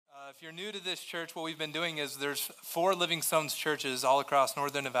If you're new to this church, what we've been doing is there's 4 Living Stones churches all across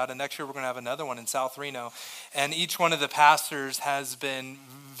northern Nevada. Next year, we're going to have another one in South Reno. And each one of the pastors has been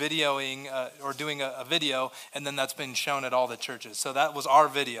videoing or doing a video, and then that's been shown at all the churches. So that was our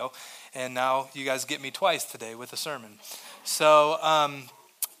video. And now you guys get me twice today with a sermon. So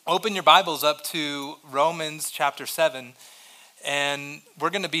open your Bibles up to Romans chapter 7. And we're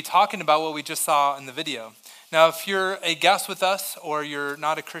going to be talking about what we just saw in the video. Now, if you're a guest with us, or you're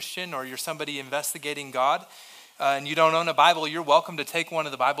not a Christian, or you're somebody investigating God, and you don't own a Bible, you're welcome to take one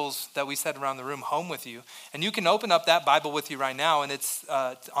of the Bibles that we set around the room home with you. And you can open up that Bible with you right now, and it's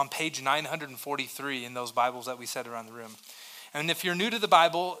on page 943 in those Bibles that we set around the room. And if you're new to the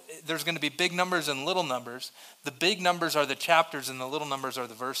Bible, there's going to be big numbers and little numbers. The big numbers are the chapters, and the little numbers are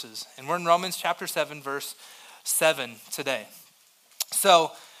the verses. And we're in Romans chapter 7, verse 7 today.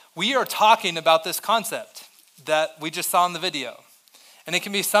 So we are talking about this concept that we just saw in the video. And it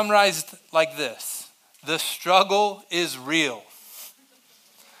can be summarized like this. The struggle is real.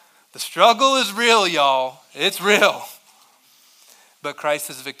 The struggle is real, y'all. It's real. But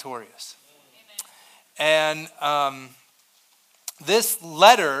Christ is victorious. Amen. And this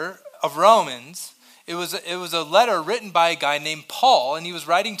letter of Romans, it was a letter written by a guy named Paul, and he was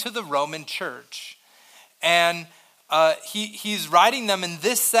writing to the Roman church. And he's writing them in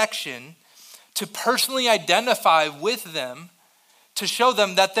this section to personally identify with them, to show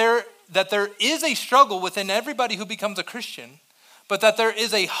them that there is a struggle within everybody who becomes a Christian, but that there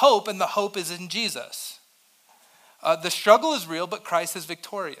is a hope, and the hope is in Jesus. The struggle is real, but Christ is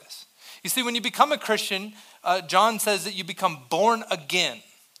victorious. You see, when you become a Christian, John says that you become born again.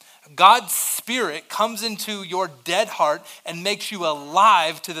 God's Spirit comes into your dead heart and makes you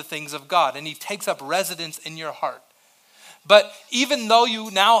alive to the things of God, and he takes up residence in your heart. But even though you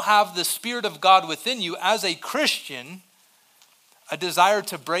now have the Spirit of God within you as a Christian, a desire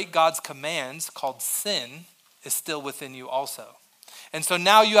to break God's commands called sin is still within you also. And so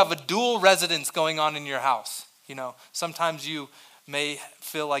now you have a dual residence going on in your house. You know, sometimes you may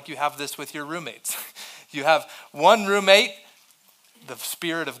feel like you have this with your roommates. You have one roommate, the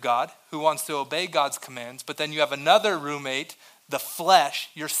Spirit of God, who wants to obey God's commands, but then you have another roommate, the flesh,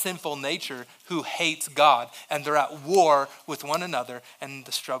 your sinful nature, who hates God, and they're at war with one another, and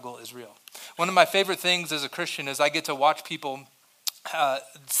the struggle is real. One of my favorite things as a Christian is I get to watch people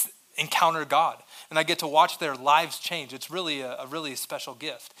encounter God, and I get to watch their lives change. It's really a really special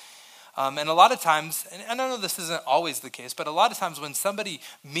gift. And a lot of times, and I know this isn't always the case, but a lot of times when somebody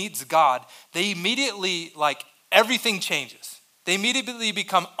meets God, they immediately, everything changes. They immediately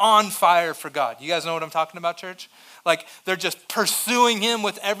become on fire for God. You guys know what I'm talking about, church? Like, they're just pursuing him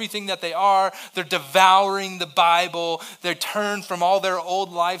with everything that they are. They're devouring the Bible. They're turned from all their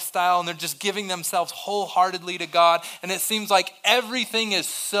old lifestyle, and they're just giving themselves wholeheartedly to God. And it seems like everything is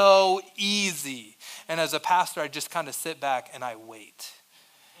so easy. And as a pastor, I just kind of sit back and I wait,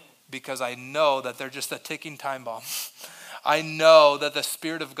 because I know that they're just a ticking time bomb. I know that the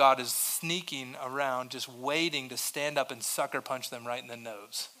Spirit of God is sneaking around, just waiting to stand up and sucker punch them right in the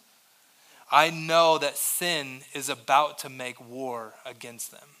nose. I know that sin is about to make war against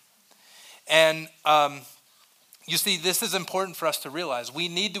them. And you see, this is important for us to realize. We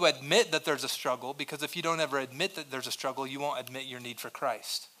need to admit that there's a struggle, because if you don't ever admit that there's a struggle, you won't admit your need for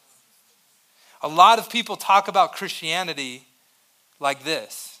Christ. A lot of people talk about Christianity like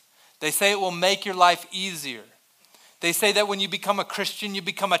this. They say it will make your life easier. They say that when you become a Christian, you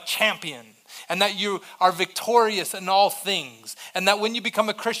become a champion, and that you are victorious in all things, and that when you become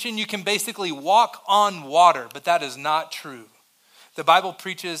a Christian, you can basically walk on water, but that is not true. The Bible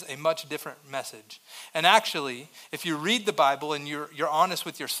preaches a much different message. And actually, if you read the Bible and you're honest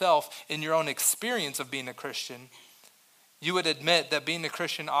with yourself in your own experience of being a Christian, you would admit that being a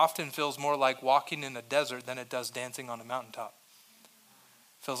Christian often feels more like walking in a desert than it does dancing on a mountaintop.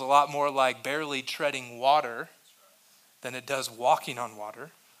 It feels a lot more like barely treading water than it does walking on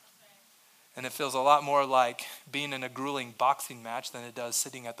water. And it feels a lot more like being in a grueling boxing match than it does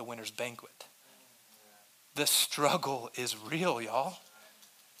sitting at the winner's banquet. The struggle is real, y'all.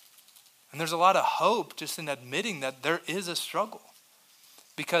 And there's a lot of hope just in admitting that there is a struggle.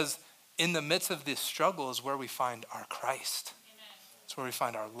 Because in the midst of this struggle is where we find our Christ. It's where we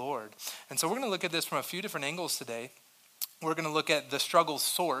find our Lord. And so we're going to look at this from a few different angles today. We're going to look at the struggle's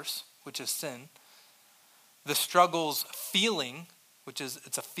source, which is sin. The struggle's feeling,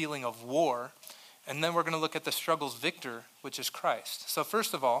 it's a feeling of war. And then we're going to look at the struggle's victor, which is Christ. So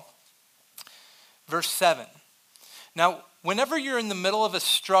first of all, verse 7. Now, whenever you're in the middle of a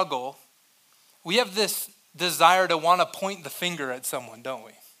struggle, we have this desire to want to point the finger at someone, don't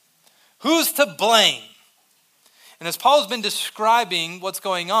we? Who's to blame? And as Paul has been describing what's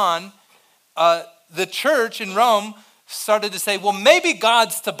going on, the church in Rome started to say, well, maybe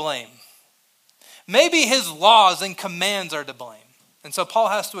God's to blame. Maybe his laws and commands are to blame. And so Paul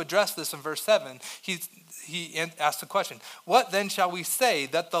has to address this in verse 7. He asks the question, what then shall we say?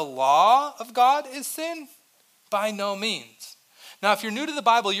 That the law of God is sin? By no means. Now, if you're new to the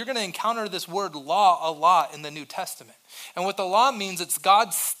Bible, you're going to encounter this word law a lot in the New Testament. And what the law means, it's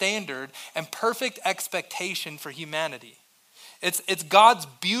God's standard and perfect expectation for humanity. It's God's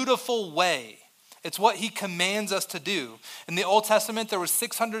beautiful way. It's what he commands us to do. In the Old Testament, there were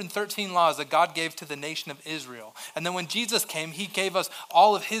 613 laws that God gave to the nation of Israel. And then when Jesus came, he gave us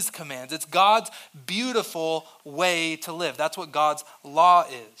all of his commands. It's God's beautiful way to live. That's what God's law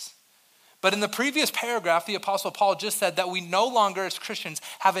is. But in the previous paragraph, the Apostle Paul just said that we no longer as Christians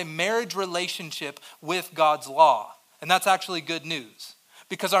have a marriage relationship with God's law. And that's actually good news.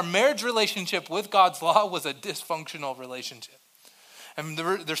 Because our marriage relationship with God's law was a dysfunctional relationship. And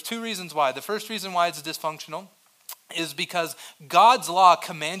there's two reasons why. The first reason why it's dysfunctional is because God's law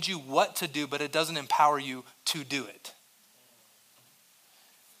commands you what to do, but it doesn't empower you to do it.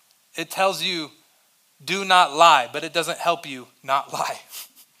 It tells you, do not lie, but it doesn't help you not lie.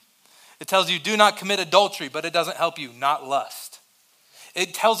 It tells you, do not commit adultery, but it doesn't help you not lust.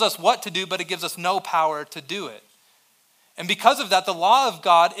 It tells us what to do, but it gives us no power to do it. And because of that, the law of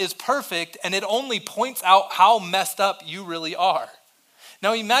God is perfect, and it only points out how messed up you really are.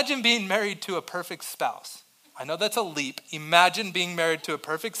 Now imagine being married to a perfect spouse. I know that's a leap. Imagine being married to a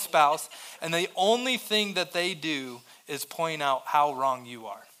perfect spouse, and the only thing that they do is point out how wrong you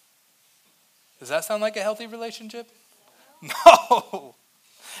are. Does that sound like a healthy relationship? No.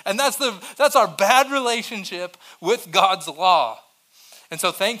 And that's our bad relationship with God's law. And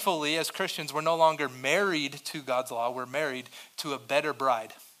so thankfully, as Christians, we're no longer married to God's law. We're married to a better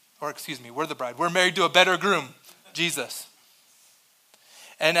bride. We're the bride. We're married to a better groom, Jesus.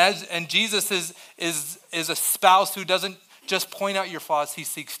 And Jesus is a spouse who doesn't just point out your flaws, he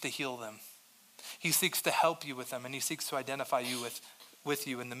seeks to heal them. He seeks to help you with them, and he seeks to identify you with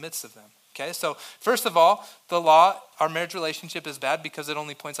you in the midst of them. Okay, so first of all, the law, our marriage relationship is bad because it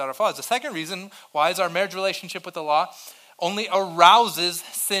only points out our flaws. The second reason why is our marriage relationship with the law only arouses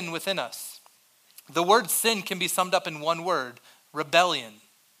sin within us. The word sin can be summed up in one word, rebellion.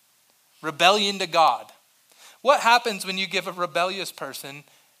 Rebellion to God. What happens when you give a rebellious person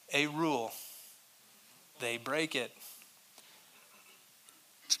a rule? They break it.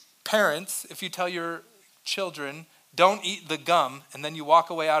 Parents, if you tell your children, don't eat the gum, and then you walk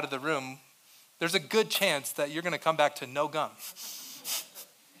away out of the room, there's a good chance that you're going to come back to no gum.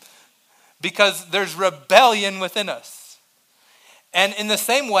 Because there's rebellion within us. And in the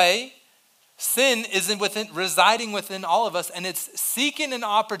same way, sin is residing within all of us, and it's seeking an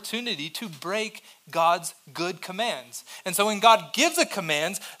opportunity to break God's good commands. And so when God gives a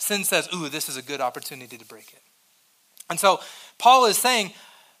command, sin says, ooh, this is a good opportunity to break it. And so Paul is saying,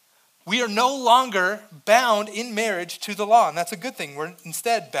 we are no longer bound in marriage to the law, and that's a good thing. We're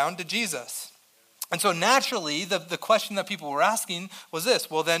instead bound to Jesus. And so naturally, the question that people were asking was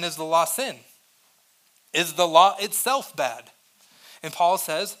this, well then is the law sin? Is the law itself bad? And Paul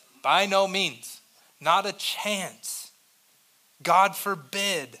says, by no means, not a chance. God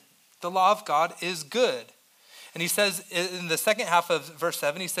forbid. The law of God is good. And he says in the second half of verse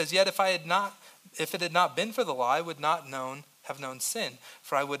 7, he says, yet if it had not been for the law, I would not have known sin.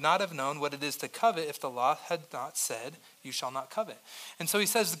 For I would not have known what it is to covet if the law had not said, you shall not covet. And so he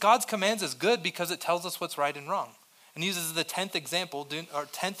says God's commands is good because it tells us what's right and wrong. And he uses the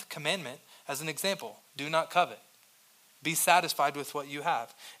 10th commandment as an example. Do not covet. Be satisfied with what you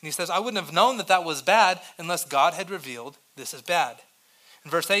have. And he says, I wouldn't have known that that was bad unless God had revealed this is bad. In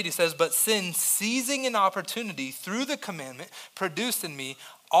verse 8 he says, but sin, seizing an opportunity through the commandment, produced in me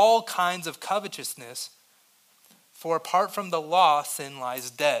all kinds of covetousness. For apart from the law, sin lies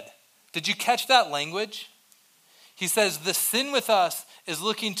dead. Did you catch that language? He says the sin with us is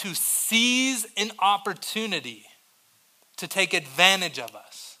looking to seize an opportunity to take advantage of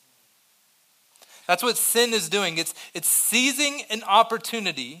us. That's what sin is doing. It's seizing an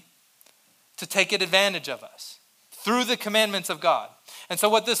opportunity to take advantage of us through the commandments of God. And so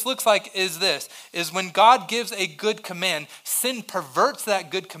what this looks like is when God gives a good command, sin perverts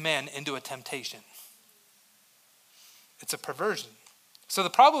that good command into a temptation. It's a perversion. So the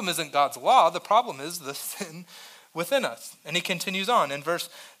problem isn't God's law. The problem is the sin within us. And he continues on. In verse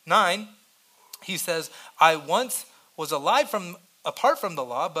 9, he says, I once was alive apart from the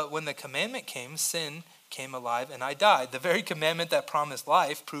law, but when the commandment came, sin came alive and I died. The very commandment that promised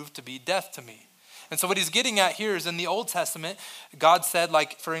life proved to be death to me. And so what he's getting at here is in the Old Testament, God said,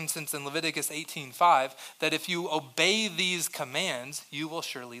 like for instance in Leviticus 18:5, that if you obey these commands, you will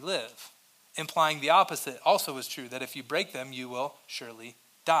surely live. Implying the opposite also is true, that if you break them, you will surely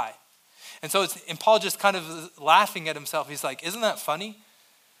die. And so and Paul just kind of laughing at himself. He's like, isn't that funny?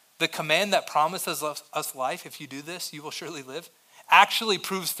 The command that promises us life, if you do this, you will surely live, actually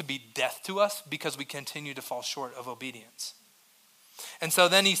proves to be death to us because we continue to fall short of obedience. And so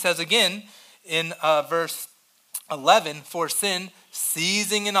then he says again in verse 11, for sin,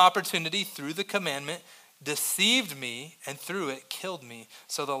 seizing an opportunity through the commandment, deceived me and through it killed me.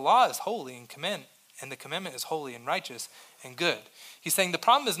 So the law is holy and the commandment is holy and righteous and good. He's saying the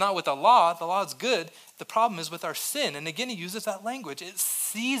problem is not with the law is good. The problem is with our sin. And again, he uses that language. It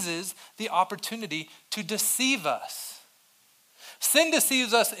seizes the opportunity to deceive us. Sin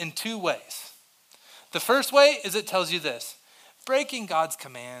deceives us in two ways. The first way is it tells you this: breaking God's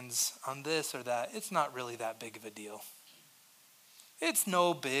commands on this or that, it's not really that big of a deal. It's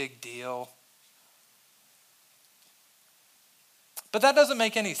no big deal. But that doesn't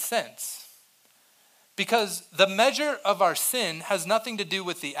make any sense. Because the measure of our sin has nothing to do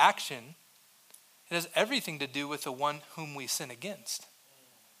with the action. It has everything to do with the one whom we sin against.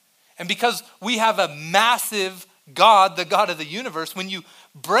 And because we have a massive God, the God of the universe, when you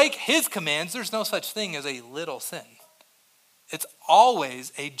break his commands, there's no such thing as a little sin. It's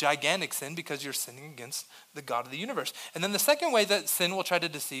always a gigantic sin because you're sinning against the God of the universe. And then the second way that sin will try to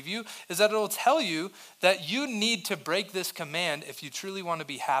deceive you is that it will tell you that you need to break this command if you truly want to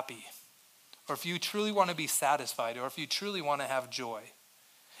be happy, or if you truly want to be satisfied, or if you truly want to have joy.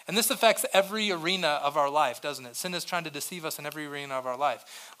 And this affects every arena of our life, doesn't it? Sin is trying to deceive us in every arena of our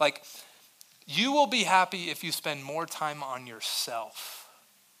life. Like, you will be happy if you spend more time on yourself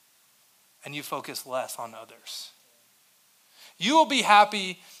and you focus less on others. You will be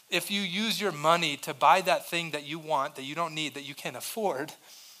happy if you use your money to buy that thing that you want, that you don't need, that you can't afford,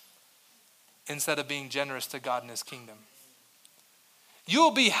 instead of being generous to God and his kingdom. You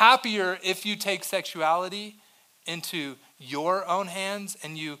will be happier if you take sexuality into your own hands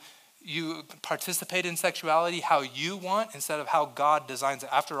and you participate in sexuality how you want instead of how God designs it.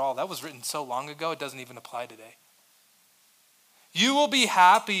 After all, that was written so long ago, it doesn't even apply today. You will be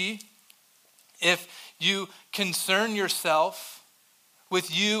happy if you concern yourself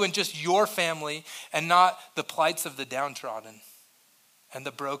with you and just your family and not the plights of the downtrodden and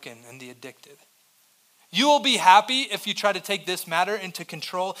the broken and the addicted. You will be happy if you try to take this matter into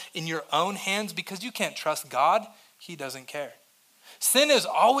control in your own hands because you can't trust God. He doesn't care. Sin is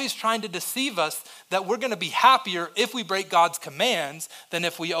always trying to deceive us that we're going to be happier if we break God's commands than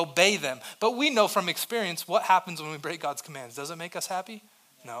if we obey them. But we know from experience what happens when we break God's commands. Does it make us happy?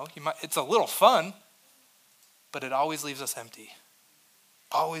 No. It's a little fun, but it always leaves us empty.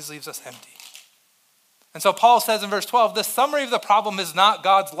 Always leaves us empty. And so Paul says in verse 12, the summary of the problem is not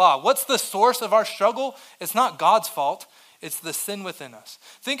God's law. What's the source of our struggle? It's not God's fault. It's the sin within us.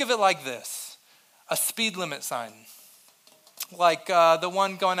 Think of it like this: a speed limit sign. Like the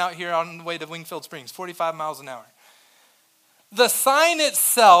one going out here on the way to Wingfield Springs, 45 miles an hour. The sign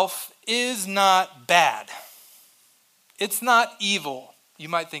itself is not bad. It's not evil. You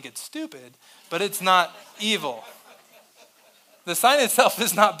might think it's stupid, but it's not evil. The sign itself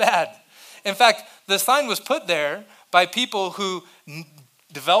is not bad. In fact, the sign was put there by people who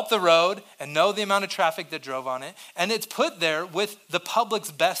developed the road and know the amount of traffic that drove on it. And it's put there with the public's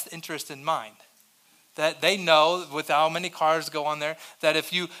best interest in mind. That they know with how many cars go on there, that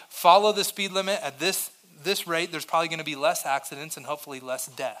if you follow the speed limit at this rate, there's probably going to be less accidents and hopefully less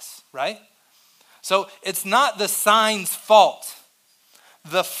deaths, right? So it's not the sign's fault.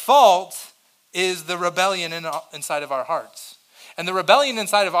 The fault is the rebellion inside of our hearts. And the rebellion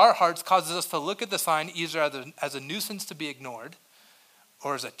inside of our hearts causes us to look at the sign either as a nuisance to be ignored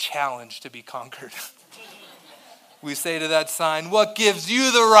or as a challenge to be conquered. We say to that sign, "What gives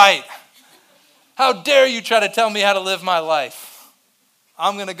you the right? How dare you try to tell me how to live my life?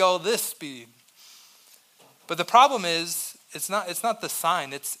 I'm going to go this speed." But the problem is, it's not the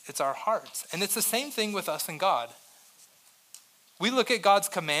sign, it's our hearts. And it's the same thing with us and God. We look at God's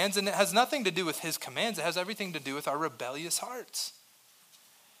commands, and it has nothing to do with his commands. It has everything to do with our rebellious hearts.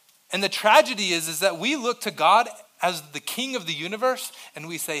 And the tragedy is that we look to God as the king of the universe, and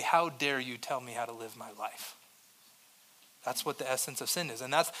we say, "How dare you tell me how to live my life?" That's what the essence of sin is.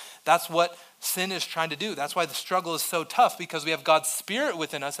 And that's what sin is trying to do. That's why the struggle is so tough, because we have God's Spirit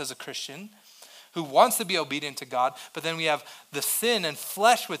within us as a Christian who wants to be obedient to God, but then we have the sin and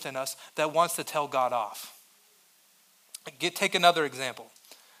flesh within us that wants to tell God off. Take another example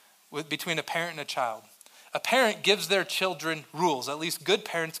between a parent and a child. A parent gives their children rules. At least good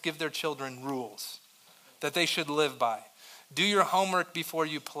parents give their children rules. that they should live by. Do your homework before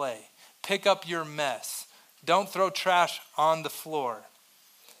you play. Pick up your mess. Don't throw trash on the floor.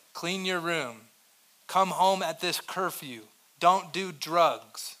 Clean your room. Come home at this curfew. Don't do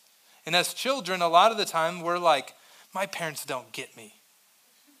drugs. And as children, a lot of the time we're like, my parents don't get me.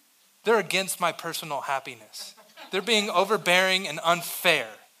 They're against my personal happiness. They're being overbearing and unfair.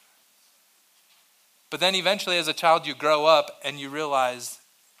 But then eventually as a child you grow up and you realize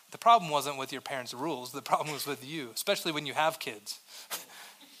the problem wasn't with your parents' rules. The problem was with you, especially when you have kids.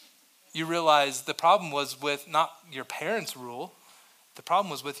 You realize the problem was with not your parents' rule. The problem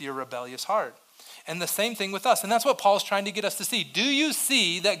was with your rebellious heart. And the same thing with us. And that's what Paul's trying to get us to see. Do you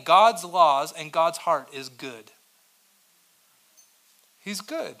see that God's laws and God's heart is good? He's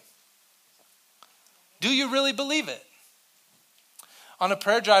good. Do you really believe it? On a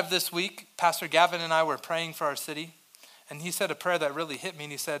prayer drive this week, Pastor Gavin and I were praying for our city. And he said a prayer that really hit me.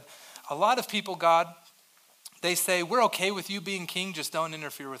 And he said, a lot of people, God, they say, we're okay with you being king, just don't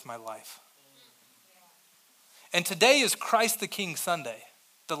interfere with my life. And today is Christ the King Sunday,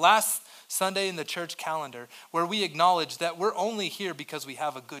 the last Sunday in the church calendar, where we acknowledge that we're only here because we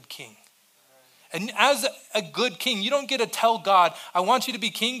have a good king. And as a good king, you don't get to tell God, I want you to be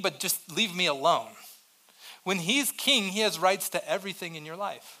king, but just leave me alone. When he's king, he has rights to everything in your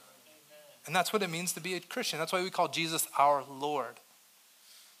life. And that's what it means to be a Christian. That's why we call Jesus our Lord.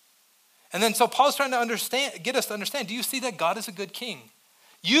 And then so Paul's trying to get us to understand, do you see that God is a good king?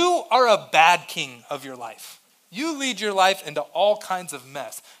 You are a bad king of your life. You lead your life into all kinds of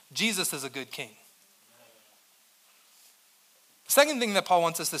mess. Jesus is a good king. The second thing that Paul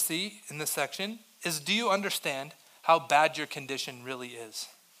wants us to see in this section is, do you understand how bad your condition really is?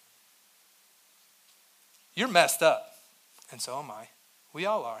 You're messed up, and so am I. We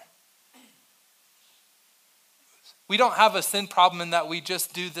all are. We don't have a sin problem in that we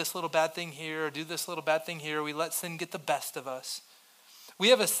just do this little bad thing here or do this little bad thing here. We let sin get the best of us. We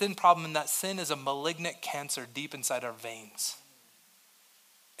have a sin problem in that sin is a malignant cancer deep inside our veins.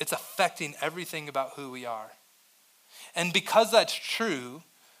 It's affecting everything about who we are. And because that's true,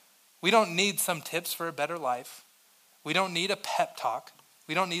 we don't need some tips for a better life. We don't need a pep talk.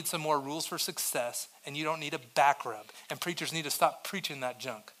 We don't need some more rules for success. And you don't need a back rub. And preachers need to stop preaching that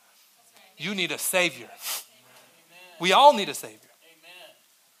junk. You need a savior. We all need a savior.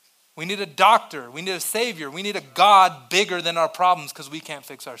 We need a doctor. We need a savior. We need a God bigger than our problems because we can't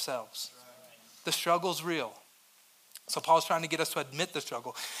fix ourselves. The struggle's real. So Paul's trying to get us to admit the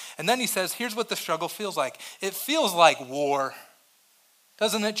struggle. And then he says, here's what the struggle feels like. It feels like war.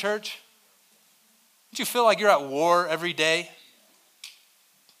 Doesn't it, church? Don't you feel like you're at war every day?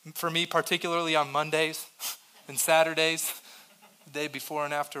 For me, particularly on Mondays and Saturdays, the day before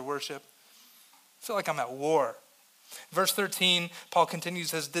and after worship. I feel like I'm at war. Verse 13, Paul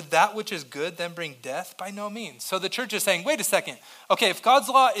continues, says, did that which is good then bring death? By no means. So the church is saying, wait a second. Okay, if God's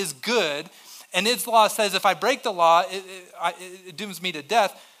law is good, and its law says if I break the law, it dooms me to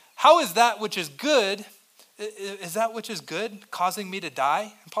death, how is that which is good, causing me to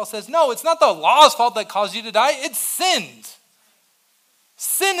die? And Paul says, no, it's not the law's fault that caused you to die. It's sin's.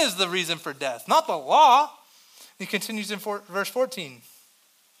 Sin is the reason for death, not the law. He continues in verse 14.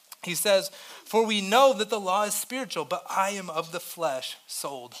 He says, for we know that the law is spiritual, but I am of the flesh,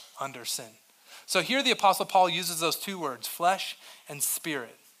 sold under sin. So here the Apostle Paul uses those two words, flesh and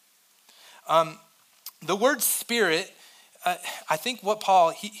spirit. The word spirit, I think what Paul,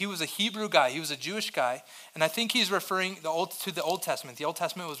 he was a Hebrew guy, he was a Jewish guy, and I think he's referring to the Old Testament. The Old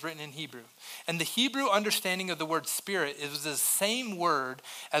Testament was written in Hebrew. And the Hebrew understanding of the word spirit is the same word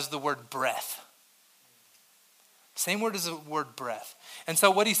as the word breath. Same word as the word breath. And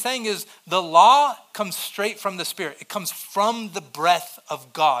so what he's saying is the law comes straight from the Spirit. It comes from the breath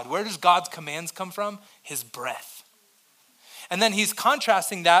of God. Where does God's commands come from? His breath. And then he's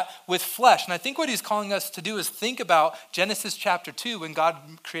contrasting that with flesh. And I think what he's calling us to do is think about Genesis chapter 2 when God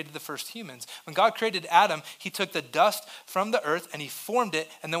created the first humans. When God created Adam, he took the dust from the earth and he formed it.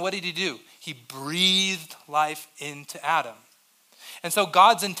 And then what did he do? He breathed life into Adam. And so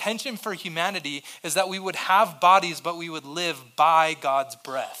God's intention for humanity is that we would have bodies, but we would live by God's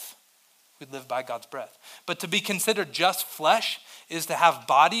breath. We'd live by God's breath. But to be considered just flesh is to have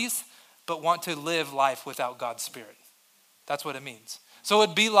bodies, but want to live life without God's Spirit. That's what it means. So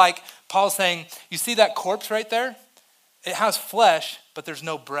it'd be like Paul saying, you see that corpse right there? It has flesh, but there's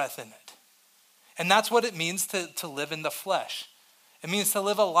no breath in it. And that's what it means to live in the flesh. It means to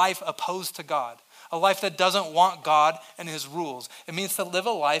live a life opposed to God. A life that doesn't want God and his rules. It means to live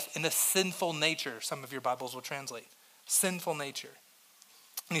a life in a sinful nature. Some of your Bibles will translate. Sinful nature.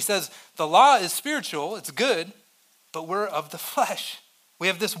 And he says, the law is spiritual, it's good, but we're of the flesh. We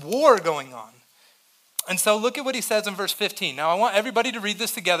have this war going on. And so look at what he says in verse 15. Now I want everybody to read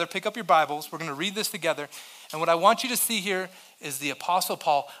this together. Pick up your Bibles. We're going to read this together. And what I want you to see here is the Apostle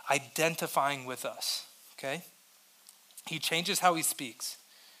Paul identifying with us, okay? He changes how he speaks.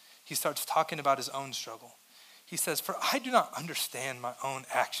 He starts talking about his own struggle. He says, "For I do not understand my own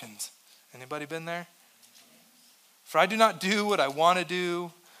actions." Anybody been there? "For I do not do what I want to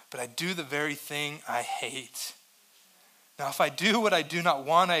do, but I do the very thing I hate. Now, if I do what I do not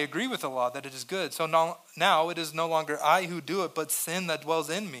want, I agree with the law that it is good. So now it is no longer I who do it, but sin that dwells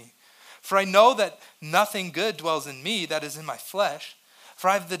in me. For I know that nothing good dwells in me, that is in my flesh. For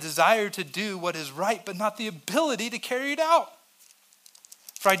I have the desire to do what is right, but not the ability to carry it out.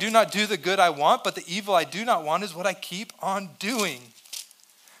 For I do not do the good I want, but the evil I do not want is what I keep on doing.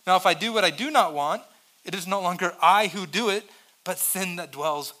 Now, if I do what I do not want, it is no longer I who do it, but sin that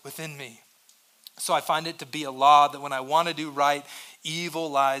dwells within me. So I find it to be a law that when I want to do right, evil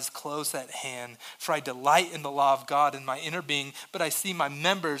lies close at hand. For I delight in the law of God in my inner being, but I see my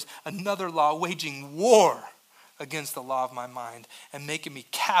members, another law, waging war against the law of my mind and making me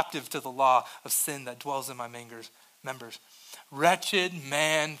captive to the law of sin that dwells in my members. Wretched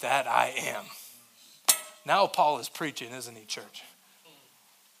man that I am." Now Paul is preaching, isn't he, church?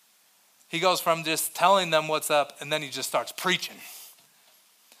 He goes from just telling them what's up, and then he just starts preaching.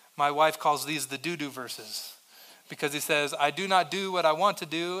 My wife calls these the doo-doo verses, because he says, "I do not do what I want to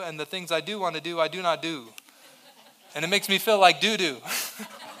do, and the things I do want to do, I do not do." And it makes me feel like doo-doo.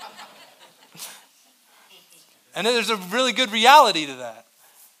 And there's a really good reality to that.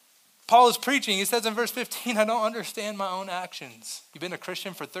 Paul is preaching. He says in verse 15, "I don't understand my own actions." You've been a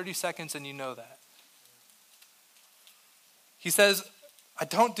Christian for 30 seconds and you know that. He says, "I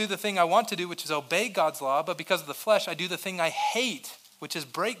don't do the thing I want to do, which is obey God's law, but because of the flesh, I do the thing I hate, which is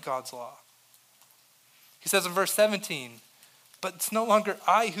break God's law." He says in verse 17, "But it's no longer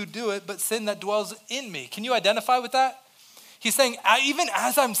I who do it, but sin that dwells in me." Can you identify with that? He's saying, even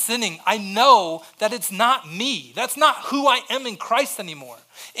as I'm sinning, I know that it's not me. That's not who I am in Christ anymore.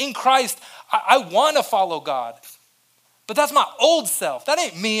 In Christ, I want to follow God. But that's my old self. That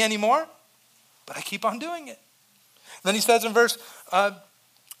ain't me anymore. But I keep on doing it. Then he says in verse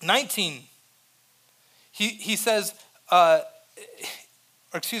 19, he says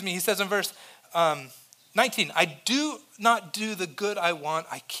in verse 19, "I do not do the good I want.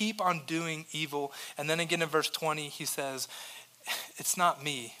 I keep on doing evil." And then again in verse 20, he says, "It's not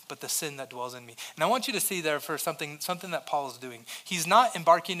me, but the sin that dwells in me." And I want you to see there for something that Paul is doing. He's not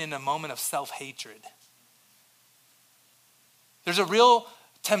embarking in a moment of self-hatred. There's a real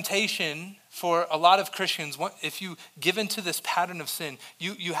temptation for a lot of Christians. If you give into this pattern of sin,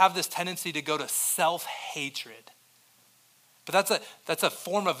 you have this tendency to go to self-hatred. But that's a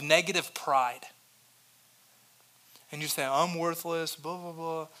form of negative pride. And you say, "I'm worthless, blah, blah,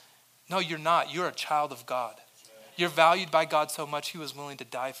 blah." No, you're not. You're a child of God. You're valued by God so much he was willing to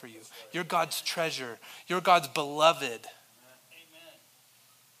die for you. You're God's treasure. You're God's beloved. Amen.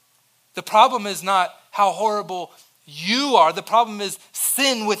 The problem is not how horrible you are. The problem is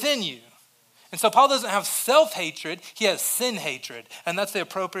sin within you. And so Paul doesn't have self-hatred. He has sin hatred. And that's the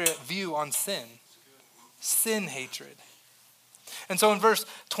appropriate view on sin. Sin hatred. And so in verse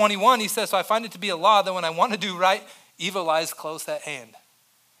 21, he says, "So I find it to be a law that when I want to do right, evil lies close at hand."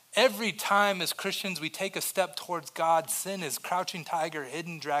 Every time as Christians we take a step towards God, sin is crouching tiger,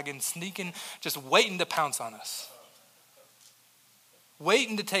 hidden dragon, sneaking, just waiting to pounce on us.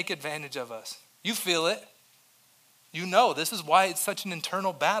 Waiting to take advantage of us. You feel it. You know this is why it's such an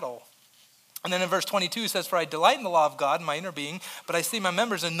internal battle. And then in verse 22 he says, "For I delight in the law of God in my inner being, but I see my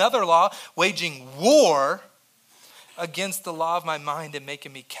members another law waging war against the law of my mind and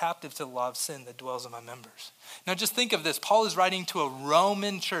making me captive to the law of sin that dwells in my members." Now just think of this. Paul is writing to a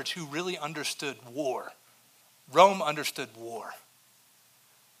Roman church who really understood war. Rome understood war.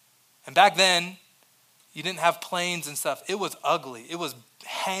 And back then, you didn't have planes and stuff. It was ugly. It was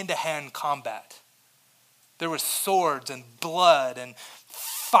hand-to-hand combat. There was swords and blood and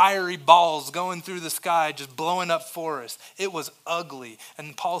fiery balls going through the sky, just blowing up forests. It was ugly.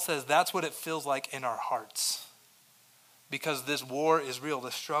 And Paul says that's what it feels like in our hearts. Because this war is real.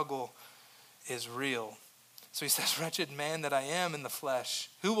 The struggle is real. So he says, "Wretched man that I am in the flesh,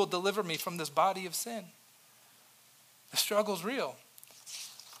 who will deliver me from this body of sin?" The struggle's real.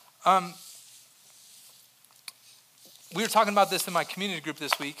 We were talking about this in my community group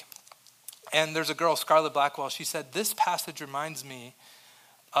this week. And there's a girl, Scarlett Blackwell. She said, "This passage reminds me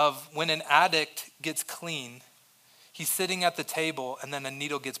of when an addict gets clean. He's sitting at the table and then a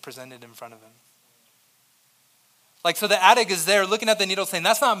needle gets presented in front of him. Like, so the addict is there looking at the needle saying,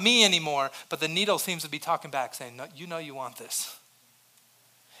 that's not me anymore. But the needle seems to be talking back saying, no, you know you want this.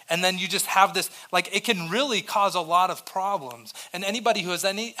 And then you just have this, like it can really cause a lot of problems. And anybody who has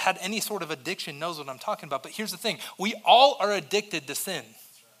had any sort of addiction knows what I'm talking about. But here's the thing, we all are addicted to sin.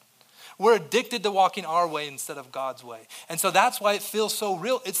 We're addicted to walking our way instead of God's way. And so that's why it feels so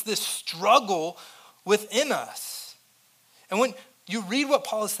real. It's this struggle within us. And when you read what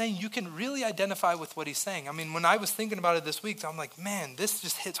Paul is saying, you can really identify with what he's saying. I mean, when I was thinking about it this week, I'm like, man, this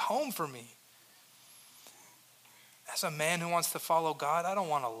just hits home for me. As a man who wants to follow God, I don't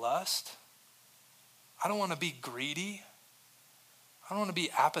want to lust. I don't want to be greedy. I don't want to be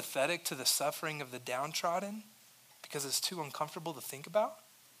apathetic to the suffering of the downtrodden because it's too uncomfortable to think about.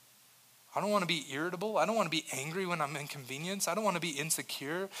 I don't want to be irritable. I don't want to be angry when I'm inconvenienced. I don't want to be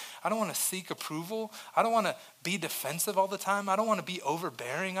insecure. I don't want to seek approval. I don't want to be defensive all the time. I don't want to be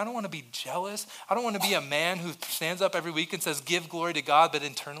overbearing. I don't want to be jealous. I don't want to be a man who stands up every week and says, give glory to God, but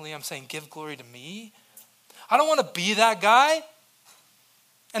internally I'm saying, give glory to me. I don't want to be that guy.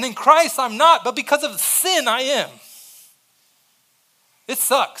 And in Christ I'm not, but because of sin I am. It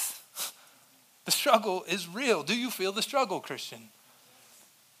sucks. The struggle is real. Do you feel the struggle, Christian?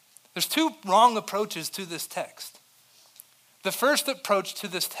 There's two wrong approaches to this text. The first approach to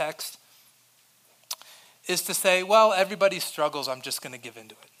this text is to say, well, everybody struggles, I'm just going to give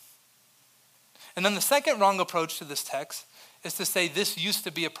into it. And then the second wrong approach to this text is to say, this used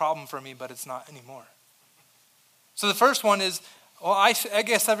to be a problem for me, but it's not anymore. So the first one is, well, I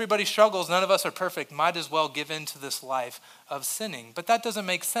guess everybody struggles, none of us are perfect, might as well give into this life of sinning. But that doesn't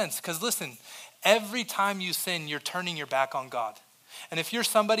make sense, because listen, every time you sin, you're turning your back on God. And if you're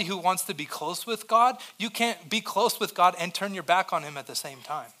somebody who wants to be close with God, you can't be close with God and turn your back on him at the same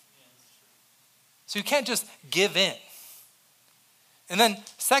time. So you can't just give in. And then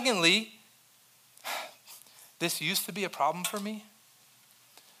secondly, this used to be a problem for me.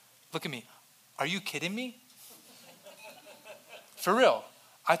 Look at me. Are you kidding me? For real.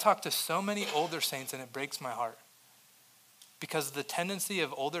 I talk to so many older saints and it breaks my heart. Because the tendency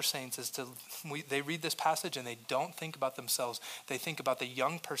of older saints is they read this passage and they don't think about themselves. They think about the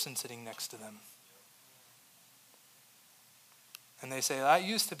young person sitting next to them. And they say, that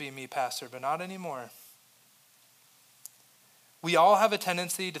used to be me, Pastor, but not anymore. We all have a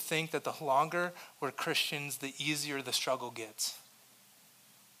tendency to think that the longer we're Christians, the easier the struggle gets.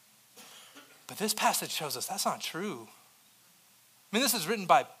 But this passage shows us that's not true. I mean, this is written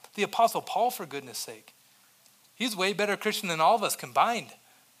by the Apostle Paul, for goodness sake. He's way better Christian than all of us combined.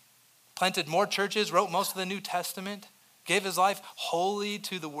 Planted more churches, wrote most of the New Testament, gave his life wholly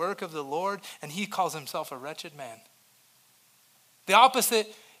to the work of the Lord, and he calls himself a wretched man. The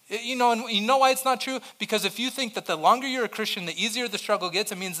opposite, you know why it's not true? Because if you think that the longer you're a Christian, the easier the struggle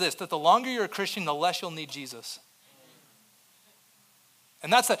gets, it means this, that the longer you're a Christian, the less you'll need Jesus.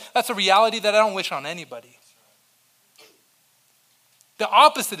 And that's a reality that I don't wish on anybody. The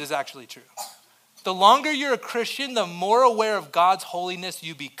opposite is actually true. The longer you're a Christian, the more aware of God's holiness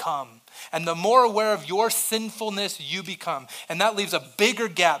you become. And the more aware of your sinfulness you become. And that leaves a bigger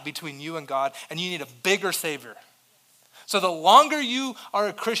gap between you and God, and you need a bigger Savior. So the longer you are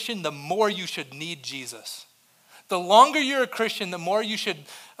a Christian, the more you should need Jesus. The longer you're a Christian, the more you should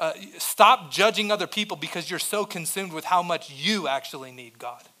stop judging other people because you're so consumed with how much you actually need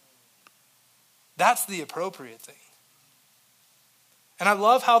God. That's the appropriate thing. And I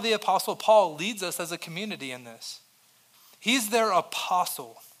love how the Apostle Paul leads us as a community in this. He's their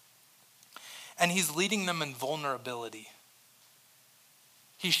apostle, and he's leading them in vulnerability.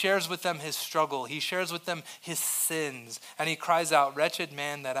 He shares with them his struggle. He shares with them his sins, and he cries out, wretched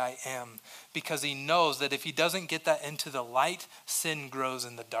man that I am, because he knows that if he doesn't get that into the light, sin grows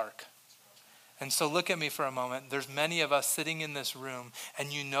in the dark. And so look at me for a moment. There's many of us sitting in this room,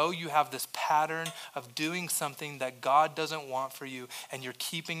 and you know you have this pattern of doing something that God doesn't want for you, and you're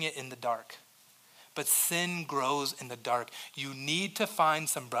keeping it in the dark. But sin grows in the dark. You need to find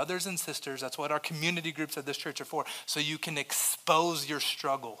some brothers and sisters. That's what our community groups at this church are for, so you can expose your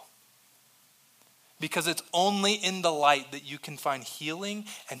struggle. Because it's only in the light that you can find healing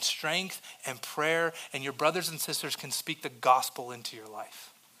and strength and prayer, and your brothers and sisters can speak the gospel into your life.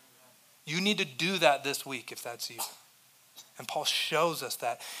 You need to do that this week if that's you. And Paul shows us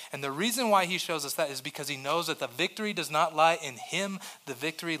that. And the reason why he shows us that is because he knows that the victory does not lie in him. The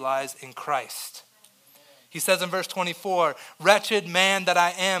victory lies in Christ. He says in verse 24, wretched man that I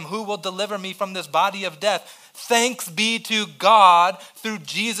am, who will deliver me from this body of death? Thanks be to God through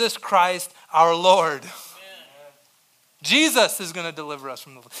Jesus Christ our Lord. Jesus is going to deliver us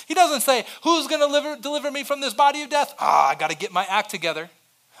from the... He doesn't say, who's going to deliver me from this body of death? I got to get my act together.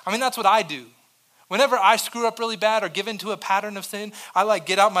 I mean, that's what I do. Whenever I screw up really bad or give into a pattern of sin, I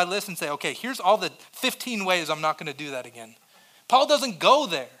get out my list and say, okay, here's all the 15 ways I'm not going to do that again. Paul doesn't go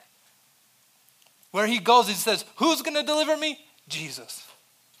there. Where he goes, he says, who's going to deliver me? Jesus.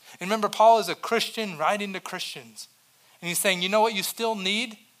 And remember, Paul is a Christian writing to Christians. And he's saying, you know what you still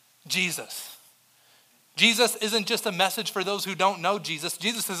need? Jesus. Jesus isn't just a message for those who don't know Jesus.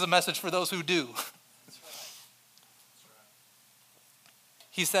 Jesus is a message for those who do.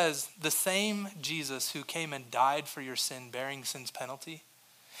 He says, the same Jesus who came and died for your sin, bearing sin's penalty,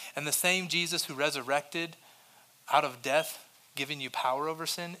 and the same Jesus who resurrected out of death, giving you power over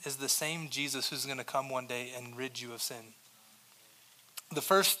sin, is the same Jesus who's going to come one day and rid you of sin. The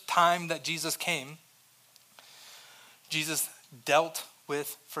first time that Jesus came, Jesus dealt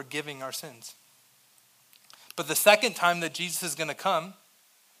with forgiving our sins. But the second time that Jesus is going to come,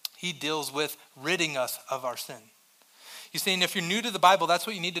 he deals with ridding us of our sin. You see, and if you're new to the Bible, that's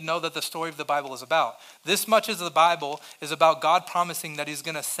what you need to know that the story of the Bible is about. This much as the Bible is about God promising that he's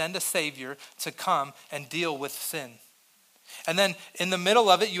going to send a Savior to come and deal with sin. And then in the middle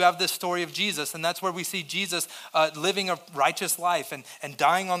of it, you have this story of Jesus, and that's where we see Jesus living a righteous life and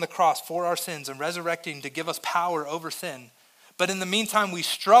dying on the cross for our sins and resurrecting to give us power over sin. But in the meantime, we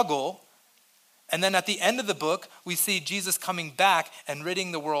struggle, and then at the end of the book, we see Jesus coming back and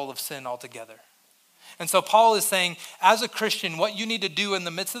ridding the world of sin altogether. And so Paul is saying, as a Christian, what you need to do in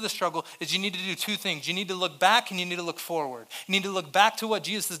the midst of the struggle is you need to do two things. You need to look back and you need to look forward. You need to look back to what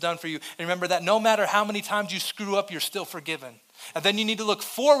Jesus has done for you. And remember that no matter how many times you screw up, you're still forgiven. And then you need to look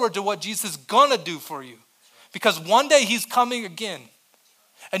forward to what Jesus is going to do for you. Because one day he's coming again.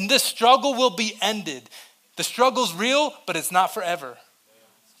 And this struggle will be ended. The struggle's real, but it's not forever.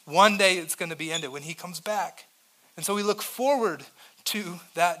 One day it's going to be ended when he comes back. And so we look forward to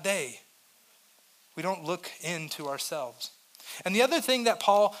that day. We don't look into ourselves. And the other thing that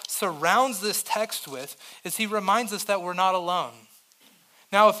Paul surrounds this text with is he reminds us that we're not alone.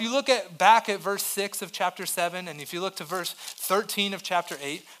 Now, if you look back at verse 6 of chapter 7, and if you look to verse 13 of chapter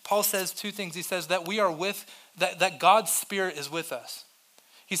 8, Paul says two things. He says that we are that God's Spirit is with us.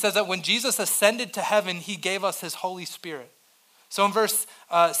 He says that when Jesus ascended to heaven, he gave us his Holy Spirit. So in verse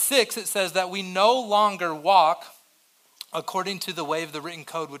 6, it says that we no longer walk according to the way of the written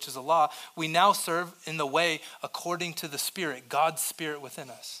code, which is a law. We now serve in the way according to the Spirit, God's Spirit within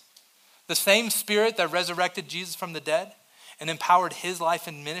us. The same Spirit that resurrected Jesus from the dead and empowered his life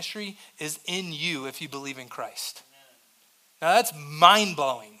and ministry is in you if you believe in Christ. Now that's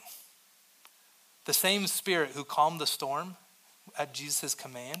mind-blowing. The same Spirit who calmed the storm at Jesus'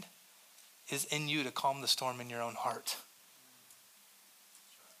 command is in you to calm the storm in your own heart.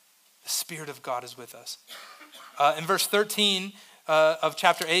 The Spirit of God is with us. In verse 13 of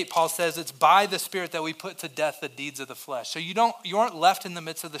chapter 8, Paul says it's by the Spirit that we put to death the deeds of the flesh. So you aren't left in the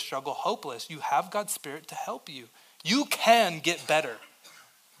midst of the struggle hopeless. You have God's Spirit to help you. You can get better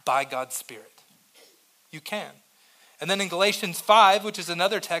by God's Spirit. You can. And then in Galatians 5, which is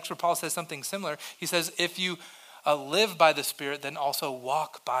another text where Paul says something similar, he says, if you live by the Spirit, then also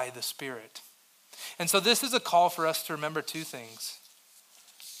walk by the Spirit. And so this is a call for us to remember two things.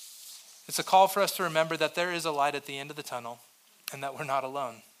 It's a call for us to remember that there is a light at the end of the tunnel and that we're not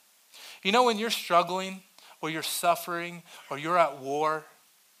alone. You know, when you're struggling or you're suffering or you're at war,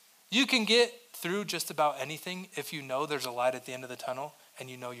 you can get through just about anything if you know there's a light at the end of the tunnel and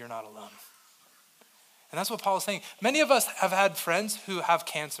you know you're not alone. And that's what Paul is saying. Many of us have had friends who have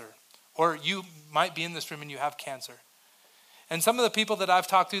cancer, or you might be in this room and you have cancer. And some of the people that I've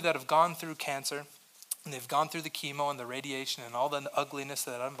talked to that have gone through cancer, and they've gone through the chemo and the radiation and all the ugliness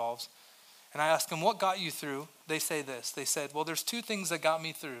that involves, and I ask them, what got you through? They say this. They said, well, there's two things that got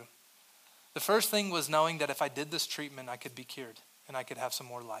me through. The first thing was knowing that if I did this treatment, I could be cured and I could have some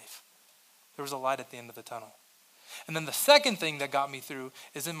more life. There was a light at the end of the tunnel. And then the second thing that got me through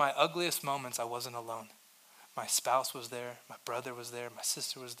is in my ugliest moments, I wasn't alone. My spouse was there. My brother was there. My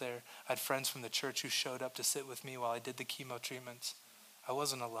sister was there. I had friends from the church who showed up to sit with me while I did the chemo treatments. I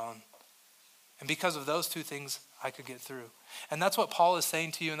wasn't alone. And because of those two things, I could get through. And that's what Paul is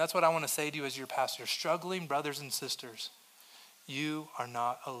saying to you, and that's what I want to say to you as your pastor. Struggling brothers and sisters, you are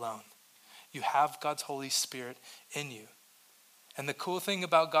not alone. You have God's Holy Spirit in you. And the cool thing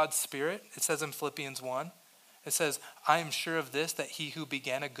about God's Spirit, it says in Philippians 1, it says, I am sure of this, that he who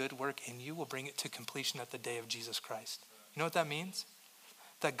began a good work in you will bring it to completion at the day of Jesus Christ. You know what that means?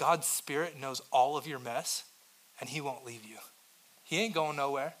 That God's Spirit knows all of your mess, and he won't leave you. He ain't going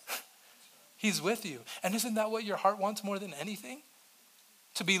nowhere. He's with you. And isn't that what your heart wants more than anything?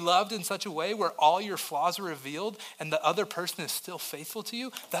 To be loved in such a way where all your flaws are revealed and the other person is still faithful to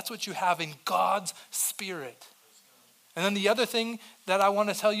you? That's what you have in God's Spirit. And then the other thing that I want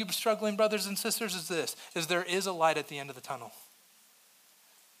to tell you, struggling brothers and sisters, is this, is there is a light at the end of the tunnel.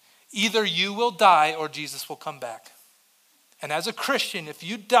 Either you will die or Jesus will come back. And as a Christian, if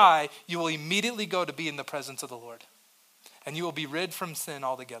you die, you will immediately go to be in the presence of the Lord. And you will be rid from sin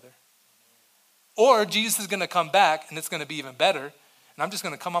altogether. Or Jesus is going to come back and it's going to be even better. And I'm just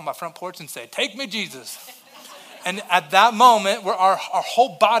going to come on my front porch and say, take me, Jesus. And at that moment, where our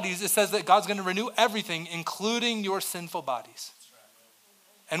whole bodies, it says that God's going to renew everything, including your sinful bodies.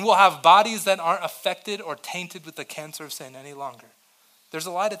 And we'll have bodies that aren't affected or tainted with the cancer of sin any longer. There's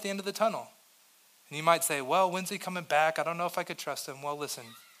a light at the end of the tunnel. And you might say, well, when's he coming back? I don't know if I could trust him. Well, listen.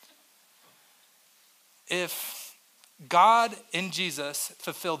 If God in Jesus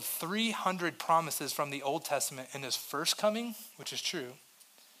fulfilled 300 promises from the Old Testament in his first coming, which is true,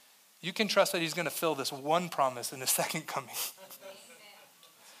 you can trust that he's going to fill this one promise in his second coming.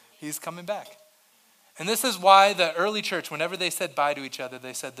 He's coming back. And this is why the early church, whenever they said bye to each other,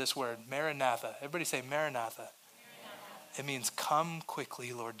 they said this word, Maranatha. Everybody say Maranatha. It means come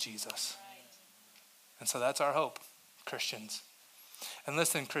quickly, Lord Jesus. And so that's our hope, Christians. And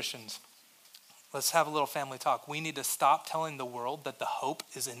listen, Christians, let's have a little family talk. We need to stop telling the world that the hope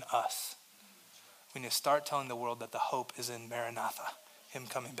is in us. We need to start telling the world that the hope is in Maranatha, him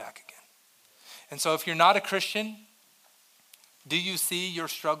coming back again. And so if you're not a Christian, do you see your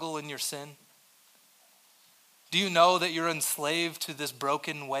struggle in your sin? Do you know that you're enslaved to this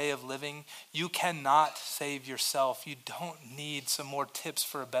broken way of living? You cannot save yourself. You don't need some more tips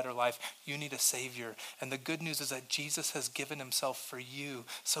for a better life. You need a Savior. And the good news is that Jesus has given himself for you.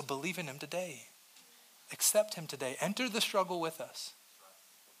 So believe in him today. Accept him today. Enter the struggle with us.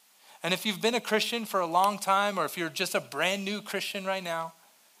 And if you've been a Christian for a long time, or if you're just a brand new Christian right now,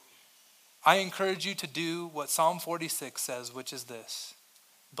 I encourage you to do what Psalm 46 says, which is this.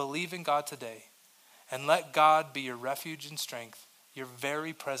 Believe in God today. And let God be your refuge and strength, your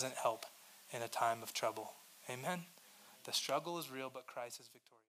very present help in a time of trouble. Amen? The struggle is real, but Christ is victorious.